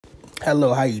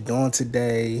Hello, how you doing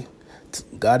today?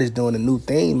 God is doing a new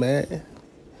thing, man.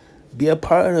 Be a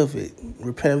part of it.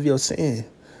 Repent of your sin.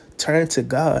 Turn to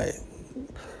God.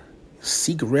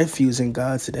 Seek refuge in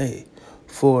God today.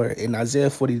 For in Isaiah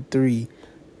 43,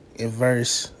 in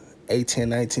verse 18,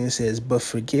 19, it says, "But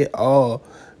forget all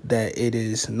that it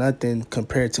is nothing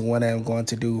compared to what I am going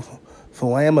to do.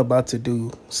 For I am about to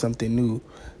do something new.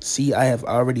 See, I have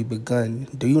already begun.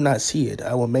 Do you not see it?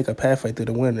 I will make a pathway through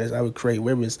the wilderness. I will create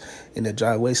rivers in the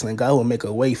dry wasteland. God will make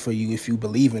a way for you if you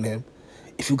believe in him.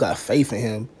 If you got faith in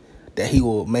him, that he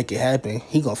will make it happen.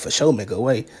 He gonna for sure make a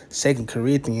way. 2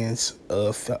 Corinthians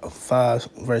 5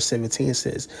 verse 17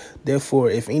 says, "Therefore,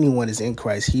 if anyone is in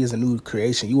Christ, he is a new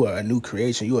creation. You are a new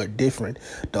creation. You are different.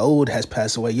 The old has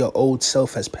passed away. Your old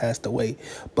self has passed away.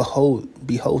 Behold,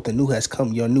 the new has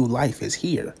come. Your new life is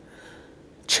here.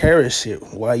 Cherish it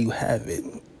while you have it.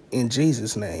 In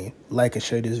Jesus' name, like and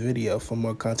share this video for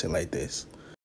more content like this."